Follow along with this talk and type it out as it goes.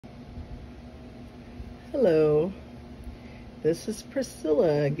Hello, this is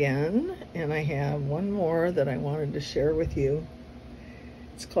Priscilla again, and I have one more that I wanted to share with you.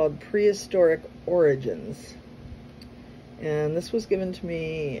 It's called Prehistoric Origins, and this was given to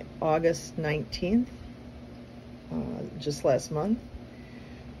me August 19th, just last month.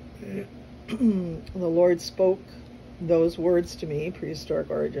 The Lord spoke those words to me, Prehistoric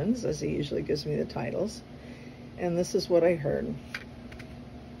Origins, as He usually gives me the titles, and this is what I heard.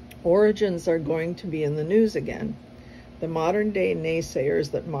 Origins are going to be in the news again. The modern-day naysayers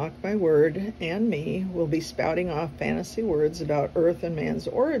that mock my word and me will be spouting off fantasy words about Earth and man's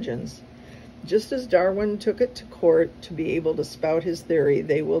origins. Just as Darwin took it to court to be able to spout his theory,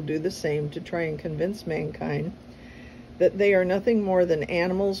 they will do the same to try and convince mankind that they are nothing more than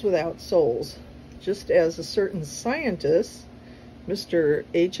animals without souls. Just as a certain scientist, Mr.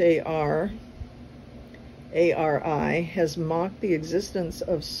 H.A.R.A.R.I., has mocked the existence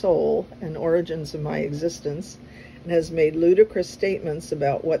of soul and origins of my existence, and has made ludicrous statements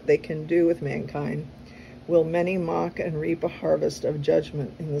about what they can do with mankind, will many mock and reap a harvest of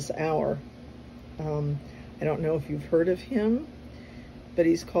judgment in this hour. I don't know if you've heard of him, but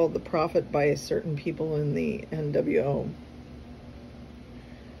he's called the prophet by certain people in the NWO.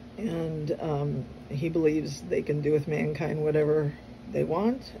 And he believes they can do with mankind whatever they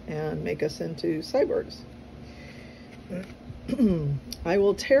want and make us into cyborgs. I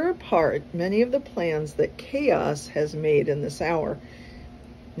will tear apart many of the plans that chaos has made in this hour.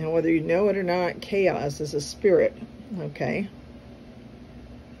 Now, whether you know it or not, chaos is a spirit, okay?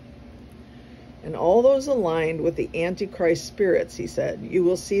 And all those aligned with the Antichrist spirits, he said. You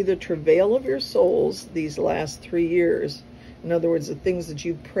will see the travail of your souls these last 3 years. In other words, the things that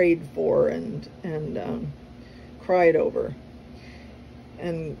you prayed for and cried over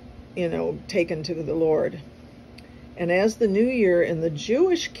and, taken to the Lord. And as the new year in the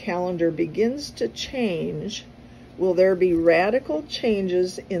Jewish calendar begins to change, will there be radical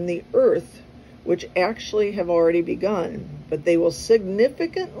changes in the earth, which actually have already begun, but they will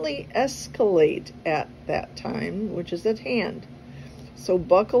significantly escalate at that time, which is at hand. So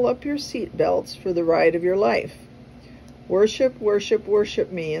buckle up your seatbelts for the ride of your life. Worship, worship, worship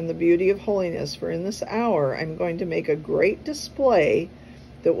me in the beauty of holiness, for in this hour I'm going to make a great display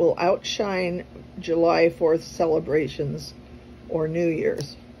that will outshine July 4th celebrations or New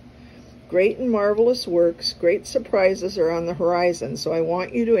Year's. Great and marvelous works, great surprises are on the horizon, so I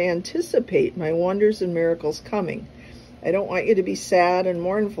want you to anticipate my wonders and miracles coming. I don't want you to be sad and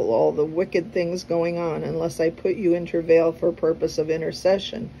mournful, all the wicked things going on, unless I put you in travail for purpose of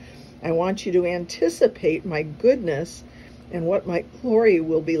intercession. I want you to anticipate my goodness and what my glory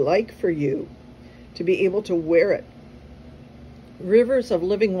will be like for you, to be able to wear it. Rivers of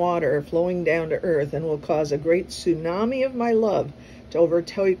living water are flowing down to earth and will cause a great tsunami of my love to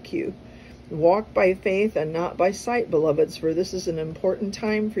overtake you. Walk by faith and not by sight, beloveds, for this is an important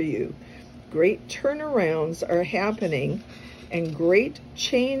time for you. Great turnarounds are happening and great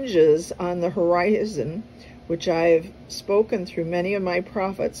changes on the horizon, which I've spoken through many of my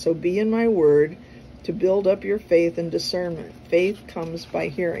prophets. So be in my word to build up your faith and discernment. Faith comes by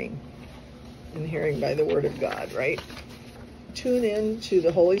hearing, and hearing by the word of God, right? Tune in to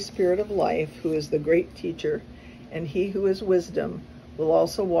the Holy Spirit of life, who is the great teacher, and he who is wisdom will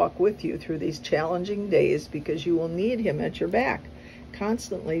also walk with you through these challenging days, because you will need him at your back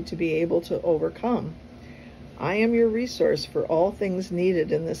constantly to be able to overcome. I am your resource for all things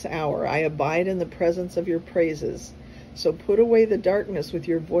needed in this hour. I abide in the presence of your praises. So put away the darkness with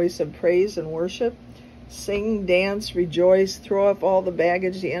your voice of praise and worship. Sing, dance, rejoice, throw up all the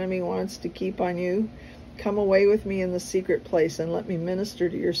baggage the enemy wants to keep on you. Come away with me in the secret place and let me minister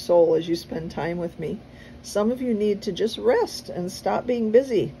to your soul as you spend time with me. Some of you need to just rest and stop being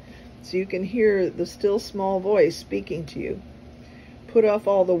busy so you can hear the still small voice speaking to you. Put off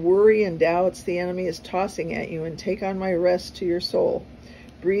all the worry and doubts the enemy is tossing at you and take on my rest to your soul.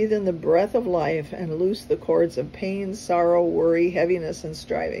 Breathe in the breath of life and loose the cords of pain, sorrow, worry, heaviness, and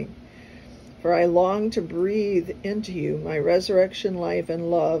striving. For I long to breathe into you my resurrection life and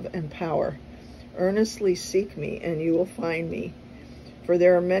love and power. Earnestly seek me, and you will find me. For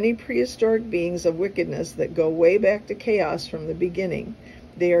there are many prehistoric beings of wickedness that go way back to chaos from the beginning.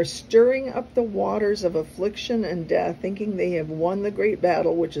 They are stirring up the waters of affliction and death, thinking they have won the great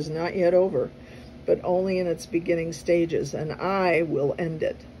battle, which is not yet over, but only in its beginning stages, and I will end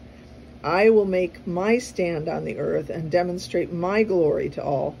it. I will make my stand on the earth and demonstrate my glory to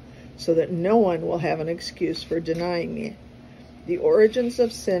all, so that no one will have an excuse for denying me. The origins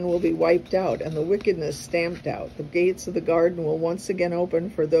of sin will be wiped out and the wickedness stamped out. The gates of the garden will once again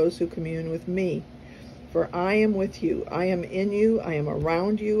open for those who commune with me. For I am with you, I am in you, I am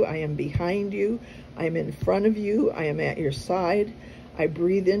around you, I am behind you, I am in front of you, I am at your side. I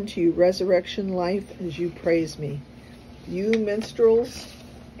breathe into you resurrection life as you praise me. You minstrels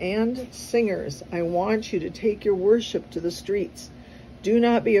and singers, I want you to take your worship to the streets. Do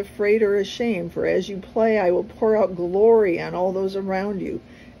not be afraid or ashamed, for as you play, I will pour out glory on all those around you,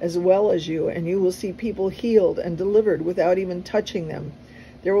 as well as you, and you will see people healed and delivered without even touching them.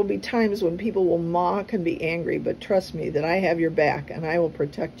 There will be times when people will mock and be angry, but trust me that I have your back and I will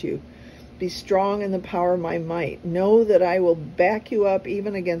protect you. Be strong in the power of my might. Know that I will back you up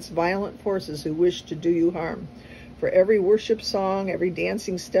even against violent forces who wish to do you harm. For every worship song, every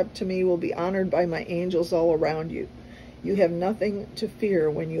dancing step to me will be honored by my angels all around you. You have nothing to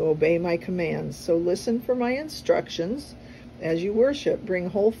fear when you obey my commands, so listen for my instructions. As you worship, bring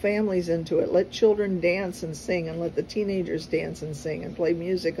whole families into it. Let children dance and sing, and let the teenagers dance and sing, and play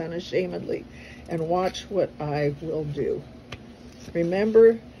music unashamedly, and watch what I will do.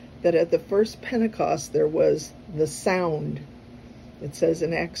 Remember that at the first Pentecost there was the sound. It says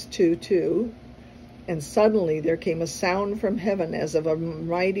in Acts 2:2, and suddenly there came a sound from heaven as of a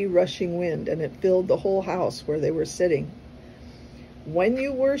mighty rushing wind, and it filled the whole house where they were sitting. When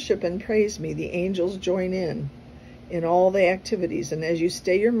you worship and praise me, the angels join in all the activities, and as you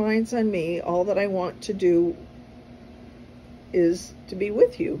stay your minds on me, all that I want to do is to be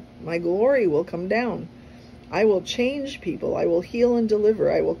with you. My glory will come down. I will change people. I will heal and deliver.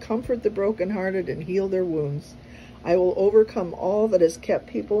 I will comfort the brokenhearted and heal their wounds. I will overcome all that has kept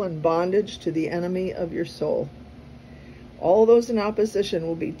people in bondage to the enemy of your soul. All those in opposition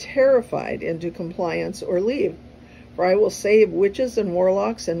will be terrified into compliance or leave, for I will save witches and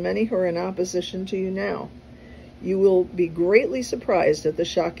warlocks and many who are in opposition to you now. You will be greatly surprised at the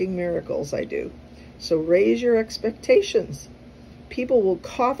shocking miracles I do. So raise your expectations. People will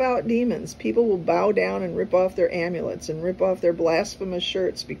cough out demons. People will bow down and rip off their amulets and rip off their blasphemous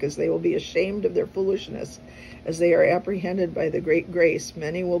shirts because they will be ashamed of their foolishness as they are apprehended by the great grace.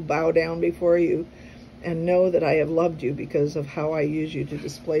 Many will bow down before you and know that I have loved you because of how I use you to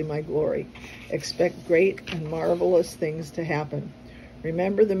display my glory. Expect great and marvelous things to happen.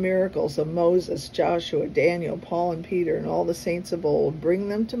 Remember the miracles of Moses, Joshua, Daniel, Paul, and Peter, and all the saints of old. Bring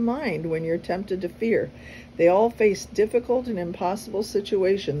them to mind when you're tempted to fear. They all faced difficult and impossible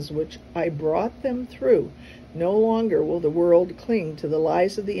situations, which I brought them through. No longer will the world cling to the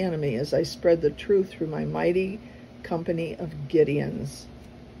lies of the enemy as I spread the truth through my mighty company of Gideons.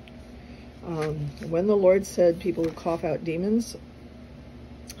 When the Lord said people would cough out demons,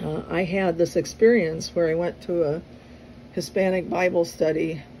 I had this experience where I went to a Hispanic Bible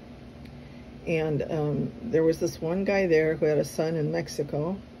study, and there was this one guy there who had a son in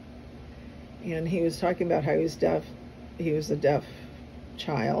Mexico, and he was talking about how he was deaf. He was a deaf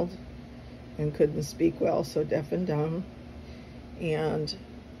child and couldn't speak well, so deaf and dumb. And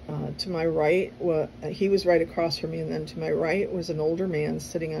to my right, he was right across from me, and then to my right was an older man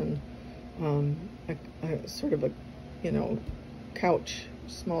sitting on a sort of a, couch,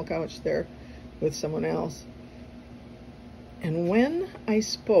 small couch there with someone else. And when I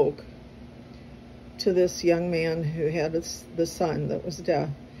spoke to this young man who had the son that was deaf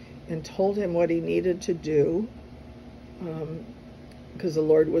and told him what he needed to do, because the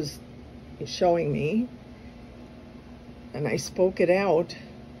Lord was showing me, and I spoke it out,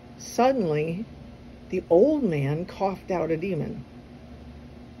 suddenly the old man coughed out a demon.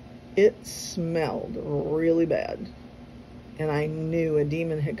 It smelled really bad, and I knew a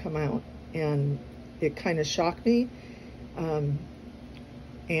demon had come out, and it kind of shocked me.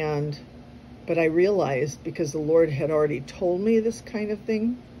 But I realized, because the Lord had already told me this kind of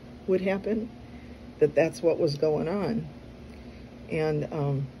thing would happen, that that's what was going on.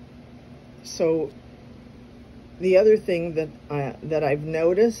 And so the other thing that I've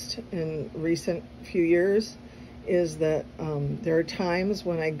noticed in recent few years is that there are times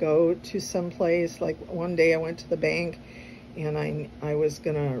when I go to some place, like one day I went to the bank and I was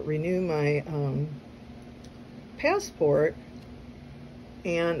gonna renew my passport,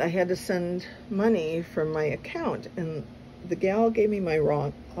 and I had to send money from my account, and the gal gave me my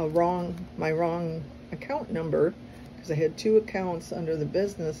wrong account number, because I had two accounts under the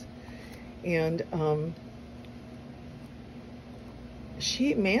business, and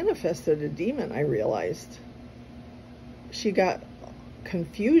she manifested a demon. I realized she got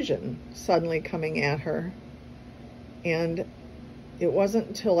confusion suddenly coming at her, and it wasn't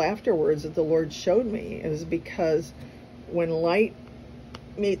until afterwards that the Lord showed me. It was because when light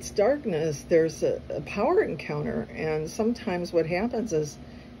meets darkness, there's a power encounter, and sometimes what happens is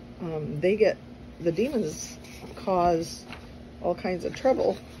the demons cause all kinds of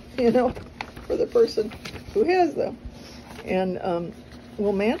trouble, for the person who has them, and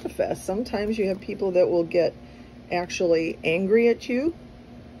will manifest. Sometimes you have people that will get actually angry at you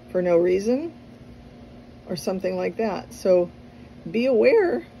for no reason or something like that. So be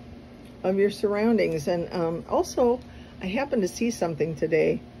aware of your surroundings. And also, I happened to see something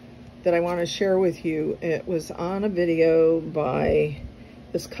today that I want to share with you. It was on a video by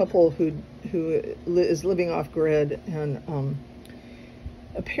this couple who is living off grid, and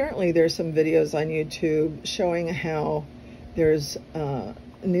apparently there's some videos on YouTube showing how there's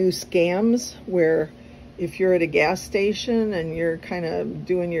new scams where if you're at a gas station and you're kind of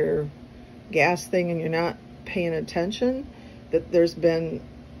doing your gas thing and you're not paying attention, that there's been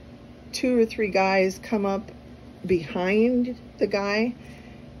 2 or 3 guys come up behind the guy,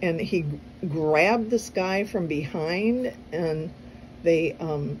 and he grabbed this guy from behind, and they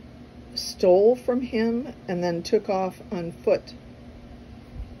stole from him and then took off on foot.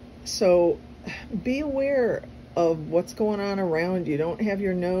 So be aware of what's going on around you. Don't have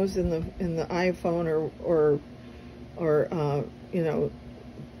your nose in the iPhone or you know,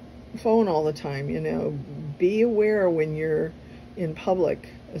 phone all the time. You know, be aware when you're in public,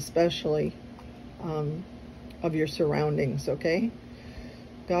 especially of your surroundings. Okay.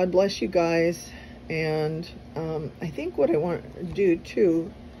 God bless you guys. And I think what I want to do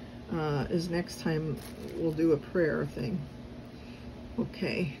too is next time we'll do a prayer thing.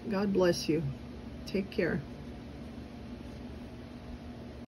 Okay. God bless you. Take care.